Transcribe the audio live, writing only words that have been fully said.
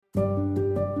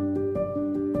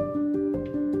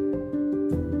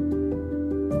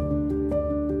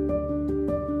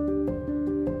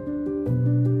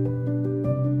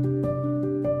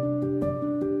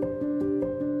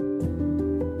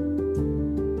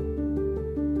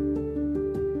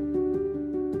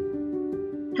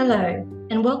Hello,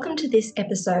 and welcome to this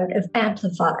episode of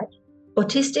Amplified,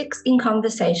 Autistics in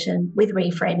Conversation with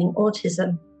Reframing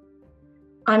Autism.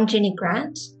 I'm Ginny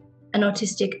Grant, an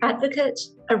autistic advocate,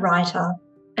 a writer,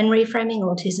 and Reframing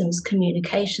Autism's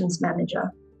communications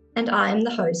manager, and I am the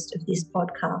host of this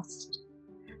podcast.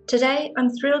 Today,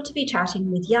 I'm thrilled to be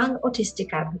chatting with young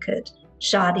autistic advocate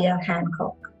Shadia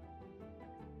Hancock.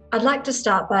 I'd like to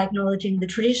start by acknowledging the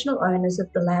traditional owners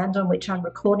of the land on which I'm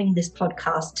recording this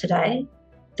podcast today,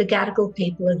 the Gadigal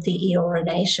people of the Eora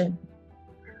Nation.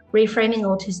 Reframing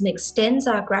Autism extends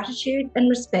our gratitude and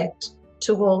respect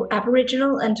to all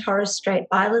Aboriginal and Torres Strait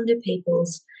Islander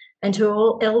peoples and to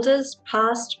all elders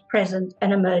past, present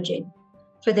and emerging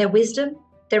for their wisdom,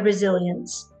 their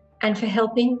resilience and for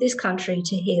helping this country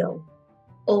to heal.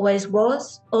 Always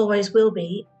was, always will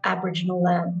be Aboriginal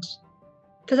land.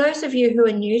 For those of you who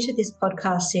are new to this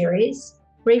podcast series,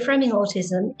 Reframing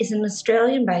Autism is an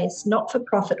Australian-based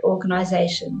not-for-profit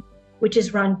organisation which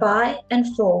is run by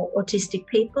and for autistic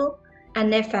people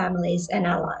and their families and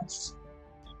allies.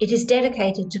 It is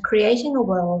dedicated to creating a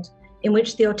world in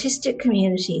which the autistic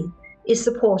community is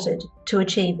supported to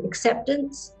achieve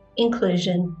acceptance,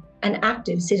 inclusion and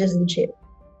active citizenship.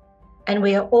 And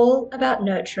we are all about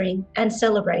nurturing and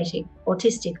celebrating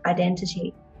autistic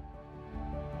identity.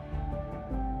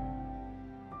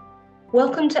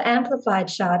 Welcome to Amplified,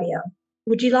 Shadia.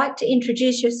 Would you like to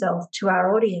introduce yourself to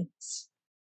our audience?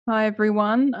 Hi,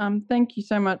 everyone. Thank you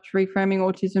so much, Reframing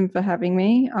Autism, for having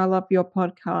me. I love your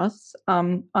podcasts.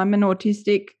 I'm an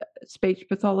autistic speech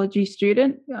pathology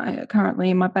student, currently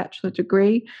in my bachelor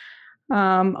degree.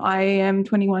 I am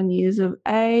 21 years of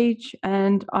age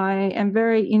and I am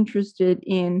very interested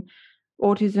in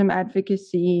autism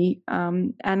advocacy.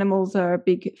 Animals are a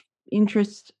big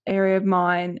interest area of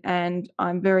mine and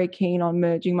I'm very keen on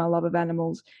merging my love of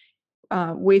animals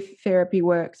with therapy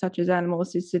work such as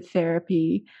animal-assisted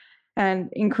therapy, and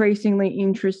increasingly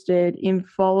interested in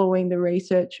following the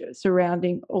research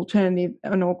surrounding alternative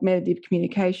and augmentative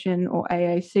communication, or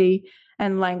AAC,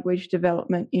 and language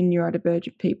development in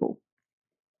neurodivergent people.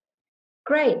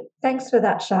 Great, thanks for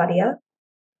that, Shadia.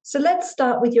 So let's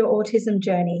start with your autism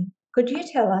journey. Could you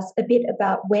tell us a bit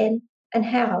about when and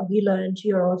how you learned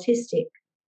you're autistic?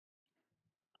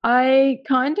 I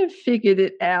kind of figured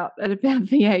it out at about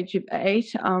the age of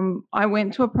 8. I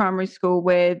went to a primary school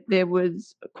where there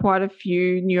was quite a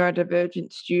few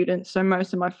neurodivergent students. So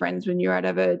most of my friends were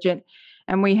neurodivergent,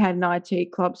 and we had an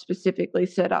IT club specifically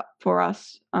set up for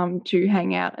us to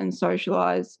hang out and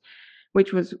socialise,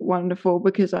 which was wonderful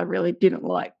because I really didn't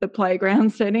like the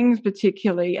playground settings,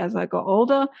 particularly as I got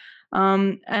older.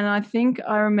 And I think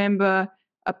I remember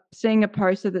seeing a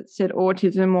poster that said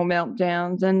autism or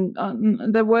meltdowns, and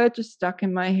the word just stuck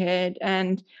in my head.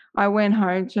 And I went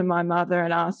home to my mother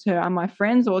and asked her, are my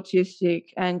friends autistic?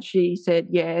 And she said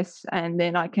yes. And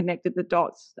then I connected the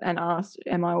dots and asked,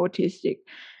 am I autistic?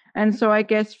 And so I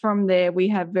guess from there we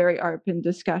have very open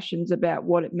discussions about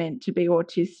what it meant to be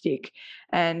autistic,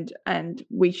 and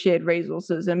we shared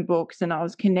resources and books, and I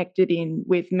was connected in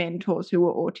with mentors who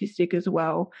were autistic as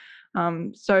well.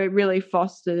 So it really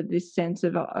fostered this sense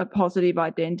of a positive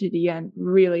identity and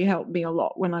really helped me a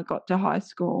lot when I got to high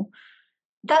school.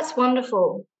 That's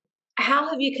wonderful. How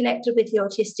have you connected with the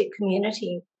autistic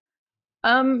community?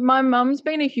 My mum's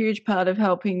been a huge part of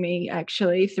helping me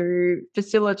actually through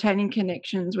facilitating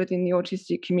connections within the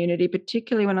autistic community,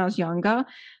 particularly when I was younger.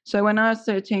 So when I was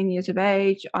 13 years of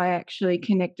age, I actually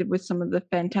connected with some of the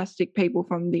fantastic people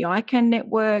from the ICANN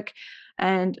network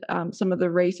and some of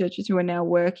the researchers who are now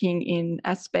working in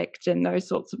Aspect and those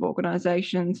sorts of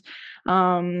organisations.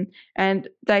 And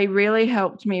they really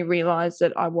helped me realise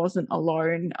that I wasn't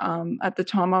alone. At the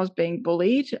time I was being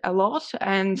bullied a lot,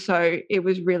 and so it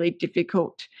was really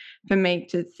difficult for me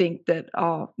to think that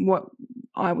what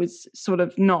I was sort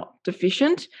of not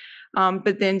deficient.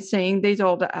 But then seeing these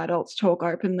older adults talk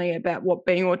openly about what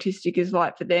being autistic is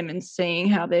like for them and seeing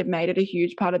how they've made it a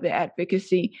huge part of their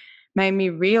advocacy made me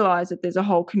realise that there's a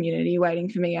whole community waiting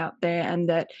for me out there and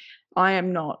that I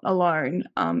am not alone.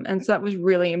 And so that was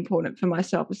really important for my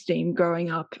self-esteem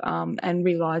growing up, and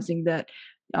realising that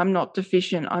I'm not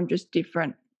deficient, I'm just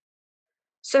different.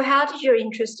 So how did your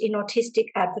interest in autistic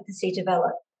advocacy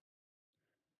develop?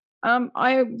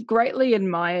 I greatly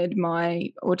admired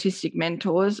my autistic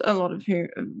mentors, a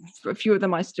few of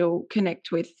them I still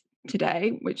connect with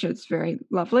today, which is very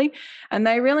lovely. And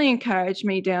they really encouraged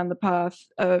me down the path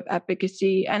of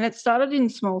advocacy, and it started in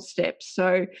small steps.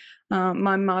 So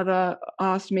my mother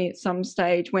asked me at some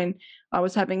stage when I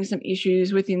was having some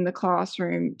issues within the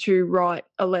classroom to write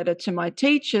a letter to my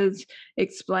teachers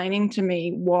explaining to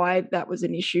me why that was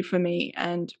an issue for me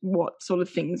and what sort of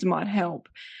things might help.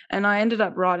 And I ended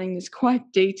up writing this quite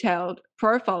detailed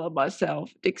profile of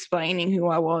myself, explaining who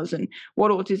I was and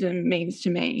what autism means to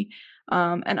me.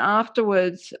 And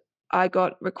afterwards, I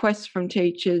got requests from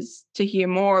teachers to hear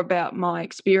more about my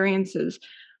experiences.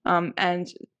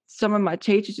 And some of my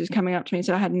teachers just coming up to me and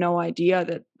said, I had no idea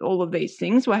that all of these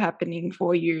things were happening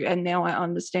for you, and now I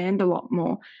understand a lot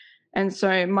more. And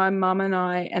so my mum and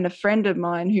I and a friend of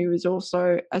mine who was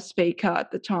also a speaker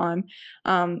at the time,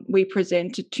 we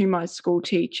presented to my school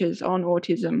teachers on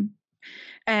autism.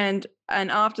 And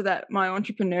after that, my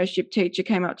entrepreneurship teacher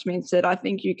came up to me and said, I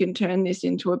think you can turn this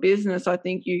into a business. I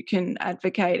think you can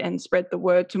advocate and spread the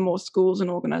word to more schools and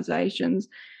organisations.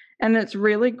 And it's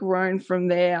really grown from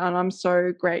there. And I'm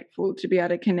so grateful to be able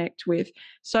to connect with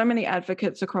so many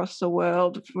advocates across the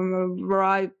world from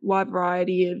a wide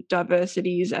variety of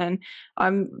diversities. And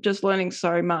I'm just learning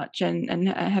so much, and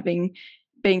having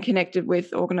being connected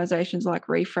with organisations like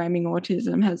Reframing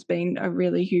Autism has been a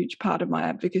really huge part of my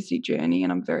advocacy journey,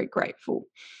 and I'm very grateful.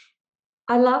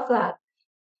 I love that.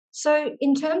 So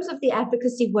in terms of the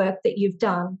advocacy work that you've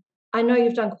done, I know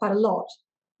you've done quite a lot.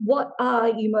 What are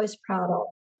you most proud of?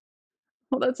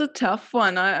 Well, that's a tough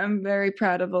one. I'm very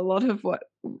proud of a lot of what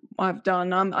I've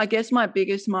done. I guess my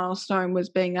biggest milestone was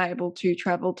being able to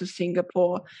travel to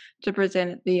Singapore to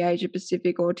present at the Asia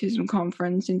Pacific Autism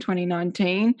Conference in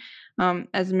 2019.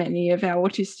 As many of our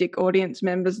autistic audience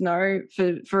members know,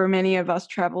 for many of us,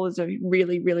 travel is a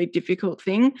really, really difficult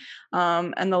thing.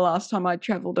 And the last time I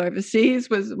travelled overseas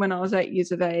was when I was 8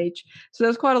 years of age. So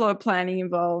there's quite a lot of planning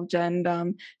involved. And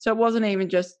so it wasn't even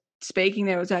just speaking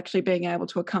there, was actually being able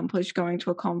to accomplish going to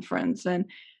a conference. And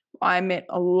I met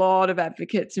a lot of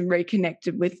advocates and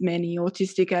reconnected with many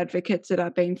autistic advocates that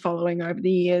I've been following over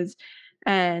the years.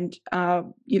 And,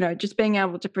 just being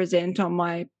able to present on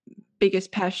my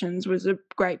biggest passions was a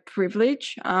great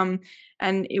privilege.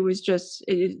 And it was just,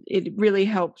 it really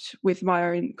helped with my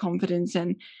own confidence,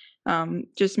 and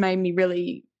just made me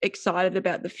really excited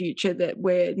about the future that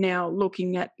we're now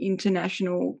looking at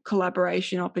international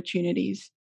collaboration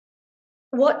opportunities.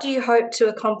 What do you hope to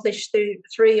accomplish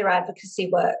through your advocacy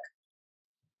work?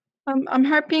 I'm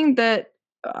hoping that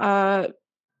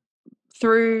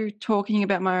through talking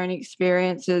about my own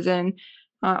experiences, and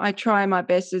I try my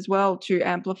best as well to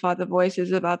amplify the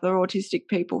voices of other autistic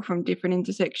people from different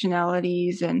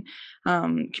intersectionalities and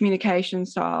communication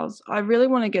styles. I really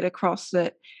want to get across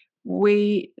that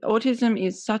autism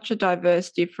is such a diverse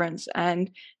difference,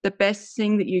 and the best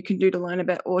thing that you can do to learn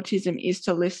about autism is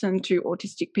to listen to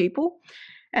autistic people.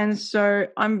 And so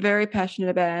I'm very passionate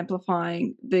about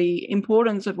amplifying the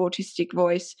importance of autistic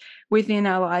voice within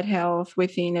allied health,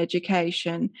 within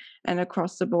education, and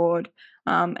across the board.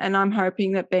 And I'm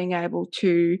hoping that being able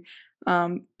to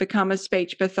become a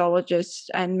speech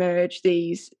pathologist and merge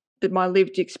my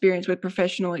lived experience with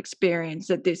professional experience,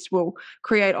 that this will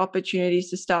create opportunities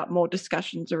to start more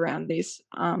discussions around this.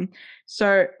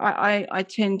 So I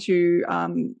tend to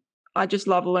I just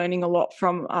love learning a lot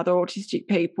from other autistic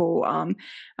people.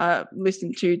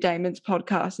 Listened to Damon's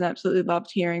podcast and absolutely loved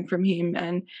hearing from him.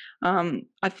 And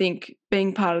I think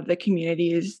being part of the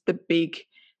community is the big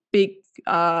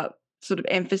sort of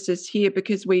emphasis here,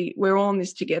 because we're all in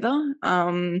this together.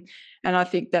 And I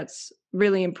think that's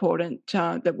really important,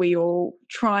 that we all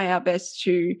try our best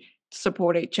to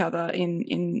support each other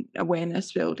in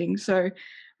awareness building. So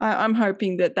I'm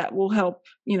hoping that will help,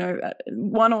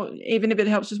 even if it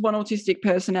helps just one autistic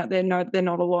person out there know they're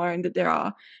not alone, that there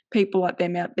are people like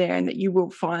them out there, and that you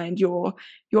will find your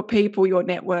people, your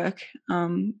network.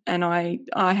 And I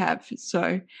have.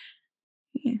 So,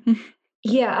 yeah.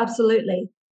 Yeah, absolutely.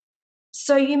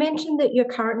 So you mentioned that you're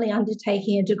currently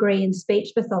undertaking a degree in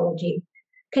speech pathology.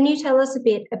 Can you tell us a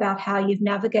bit about how you've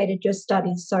navigated your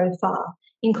studies so far,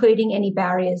 including any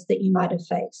barriers that you might have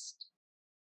faced?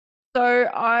 So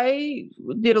I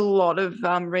did a lot of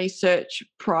research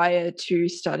prior to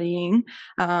studying,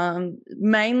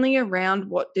 mainly around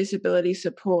what disability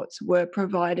supports were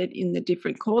provided in the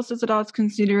different courses that I was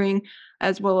considering,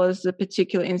 as well as the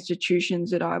particular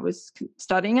institutions that I was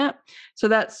studying at. So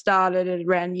that started at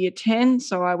around year 10.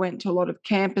 So I went to a lot of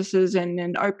campuses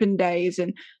and open days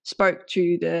and spoke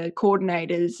to the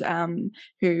coordinators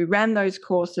who ran those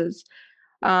courses.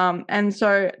 And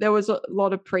so there was a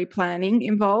lot of pre-planning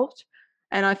involved.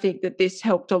 And I think that this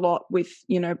helped a lot with,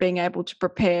 being able to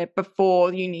prepare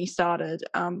before uni started,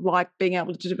 like being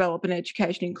able to develop an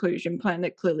education inclusion plan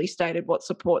that clearly stated what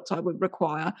supports I would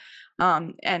require.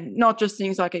 And not just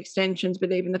things like extensions,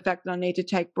 but even the fact that I need to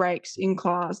take breaks in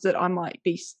class, that I might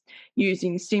be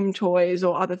using sim toys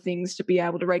or other things to be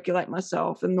able to regulate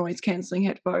myself, and noise cancelling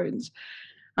headphones.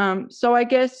 So I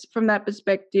guess from that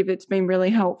perspective, it's been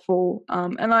really helpful.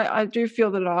 And I do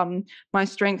feel that my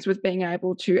strengths with being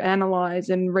able to analyse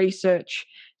and research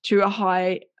to a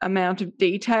high amount of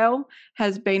detail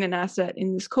has been an asset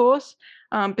in this course,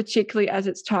 particularly as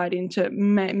it's tied into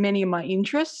many of my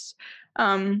interests.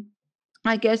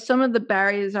 I guess some of the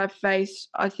barriers I've faced,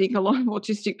 I think a lot of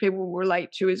autistic people will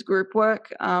relate to, is group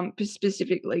work,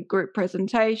 specifically group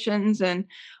presentations and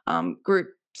group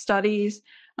studies.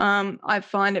 I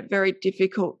find it very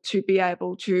difficult to be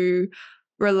able to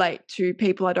relate to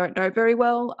people I don't know very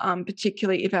well,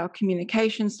 particularly if our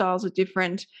communication styles are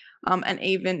different, and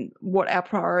even what our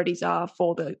priorities are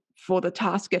for the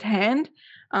task at hand.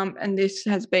 And this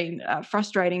has been a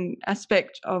frustrating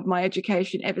aspect of my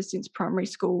education ever since primary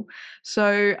school.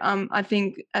 So I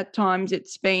think at times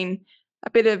it's been a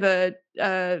bit of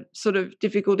a sort of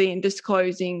difficulty in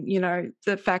disclosing,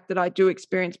 the fact that I do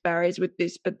experience barriers with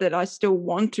this, but that I still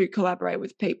want to collaborate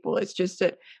with people. It's just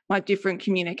that my different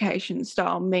communication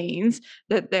style means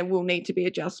that there will need to be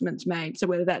adjustments made. So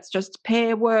whether that's just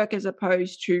pair work as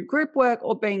opposed to group work,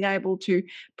 or being able to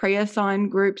pre-assign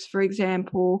groups, for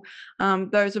example,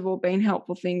 those have all been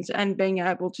helpful things, and being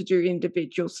able to do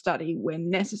individual study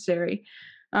when necessary.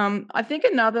 I think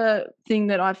another thing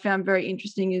that I've found very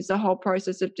interesting is the whole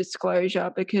process of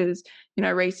disclosure, because,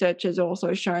 research has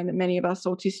also shown that many of us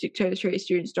autistic tertiary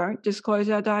students don't disclose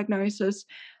our diagnosis.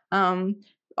 On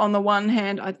the one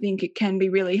hand, I think it can be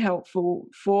really helpful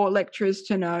for lecturers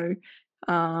to know,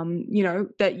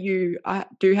 that you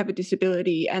do have a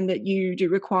disability and that you do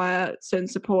require certain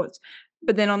supports.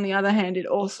 But then on the other hand, it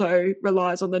also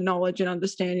relies on the knowledge and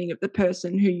understanding of the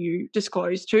person who you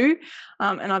disclose to.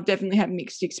 And I've definitely had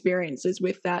mixed experiences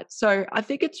with that. So I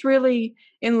think it's really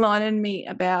enlightened me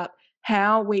about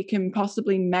how we can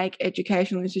possibly make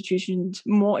educational institutions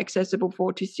more accessible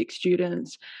for autistic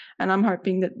students. And I'm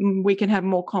hoping that we can have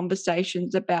more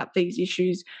conversations about these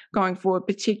issues going forward,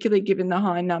 particularly given the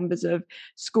high numbers of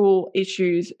school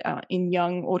issues in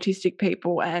young autistic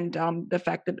people, and the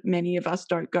fact that many of us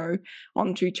don't go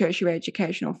on to tertiary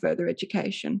education or further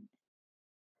education.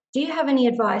 Do you have any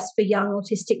advice for young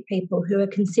autistic people who are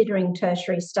considering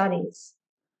tertiary studies?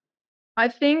 I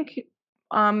think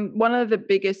one of the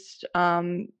biggest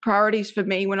priorities for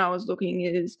me when I was looking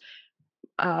is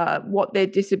what their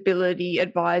disability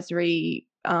advisory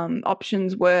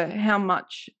options were, how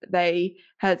much they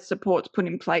had supports put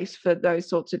in place for those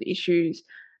sorts of issues.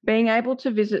 Being able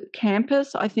to visit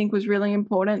campus, I think, was really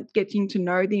important, getting to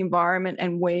know the environment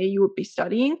and where you would be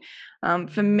studying.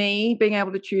 For me, being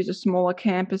able to choose a smaller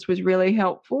campus was really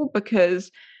helpful, because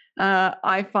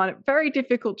I find it very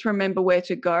difficult to remember where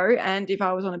to go. And if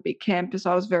I was on a big campus,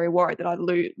 I was very worried that I'd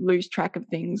lose track of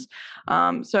things.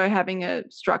 So having a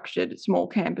structured small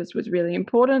campus was really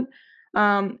important.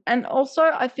 And also,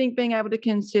 I think being able to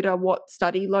consider what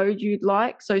study load you'd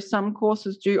like. So some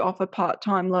courses do offer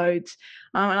part-time loads.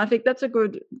 And I think that's a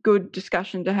good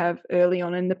discussion to have early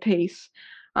on in the piece.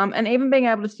 And even being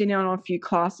able to sit in on a few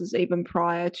classes even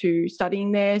prior to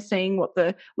studying there, seeing what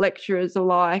the lecturers are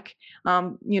like,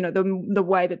 the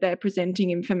way that they're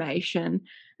presenting information,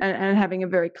 and having a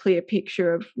very clear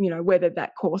picture of, whether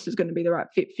that course is going to be the right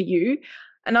fit for you.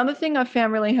 Another thing I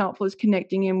found really helpful is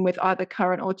connecting in with either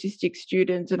current autistic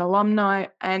students and alumni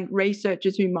and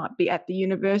researchers who might be at the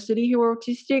university who are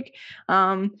autistic.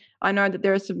 I know that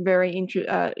there are some very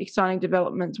exciting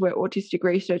developments where autistic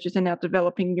researchers are now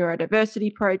developing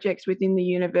neurodiversity projects within the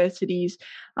universities,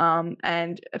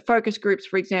 and focus groups,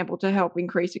 for example, to help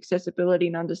increase accessibility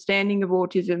and understanding of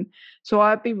autism. So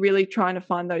I'd be really trying to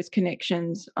find those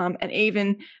connections, and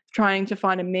even trying to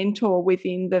find a mentor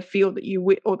within the field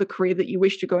that or the career that you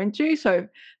wish to go into. So,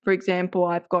 for example,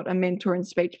 I've got a mentor in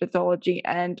speech pathology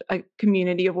and a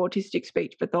community of autistic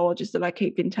speech pathologists that I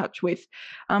keep in touch with,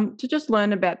 to just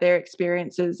learn about their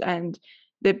experiences, and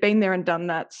they've been there and done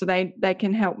that, so they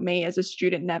can help me as a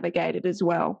student navigate it as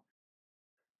well.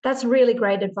 That's really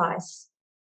great advice.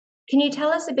 Can you tell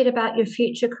us a bit about your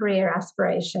future career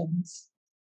aspirations?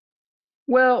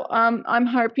 Well, I'm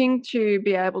hoping to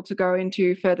be able to go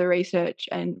into further research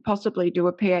and possibly do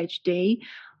a PhD.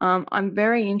 I'm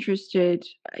very interested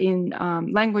in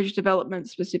language development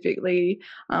specifically.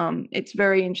 It's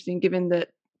very interesting given that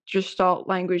Gestalt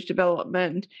language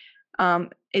development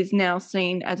is now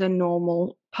seen as a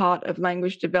normal part of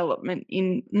language development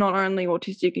in not only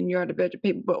autistic and neurodivergent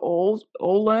people, but all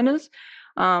learners.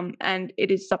 And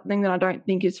it is something that I don't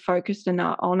think is focused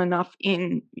on enough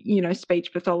in,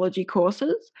 speech pathology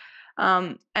courses.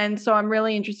 And so I'm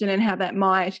really interested in how that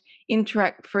might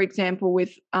interact, for example,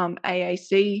 with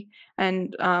AAC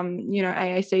and,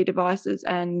 AAC devices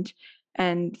and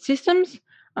systems.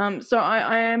 So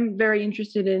I am very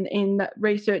interested in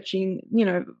researching,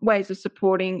 ways of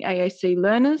supporting AAC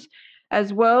learners,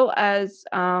 as well as,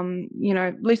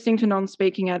 listening to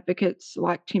non-speaking advocates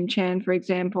like Tim Chan, for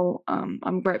example.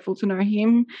 I'm grateful to know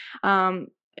him.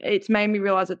 It's made me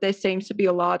realise that there seems to be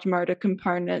a large motor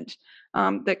component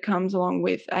that comes along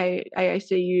with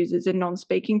AAC users and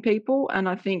non-speaking people. And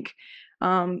I think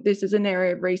this is an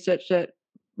area of research that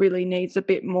really needs a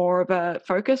bit more of a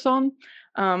focus on.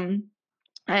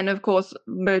 And of course,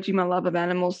 merging my love of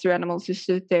animals through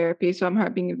animal-assisted therapy. So I'm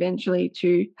hoping eventually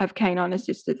to have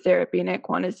canine-assisted therapy and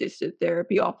equine-assisted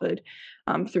therapy offered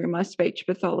through my speech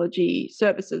pathology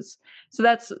services. So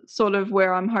that's sort of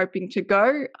where I'm hoping to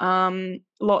go.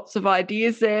 Lots of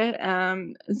ideas there.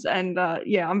 I'm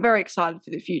very excited for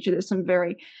the future. There's some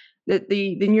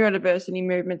the neurodiversity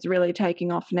movement's really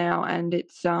taking off now, and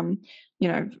it's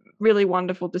really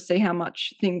wonderful to see how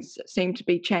much things seem to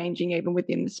be changing even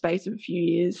within the space of a few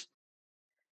years.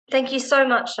 Thank you so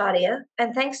much, Shadia,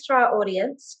 and thanks to our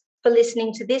audience for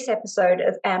listening to this episode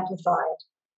of Amplified.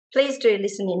 Please do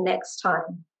listen in next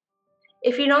time.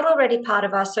 If you're not already part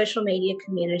of our social media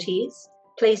communities,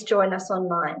 please join us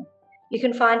online. You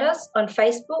can find us on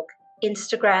Facebook,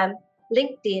 Instagram,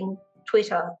 LinkedIn,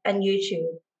 Twitter, and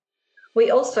YouTube.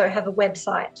 We also have a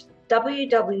website,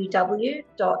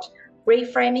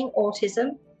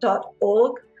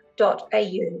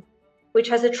 www.reframingautism.org.au, which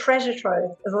has a treasure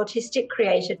trove of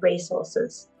autistic-created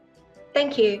resources.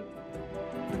 Thank you.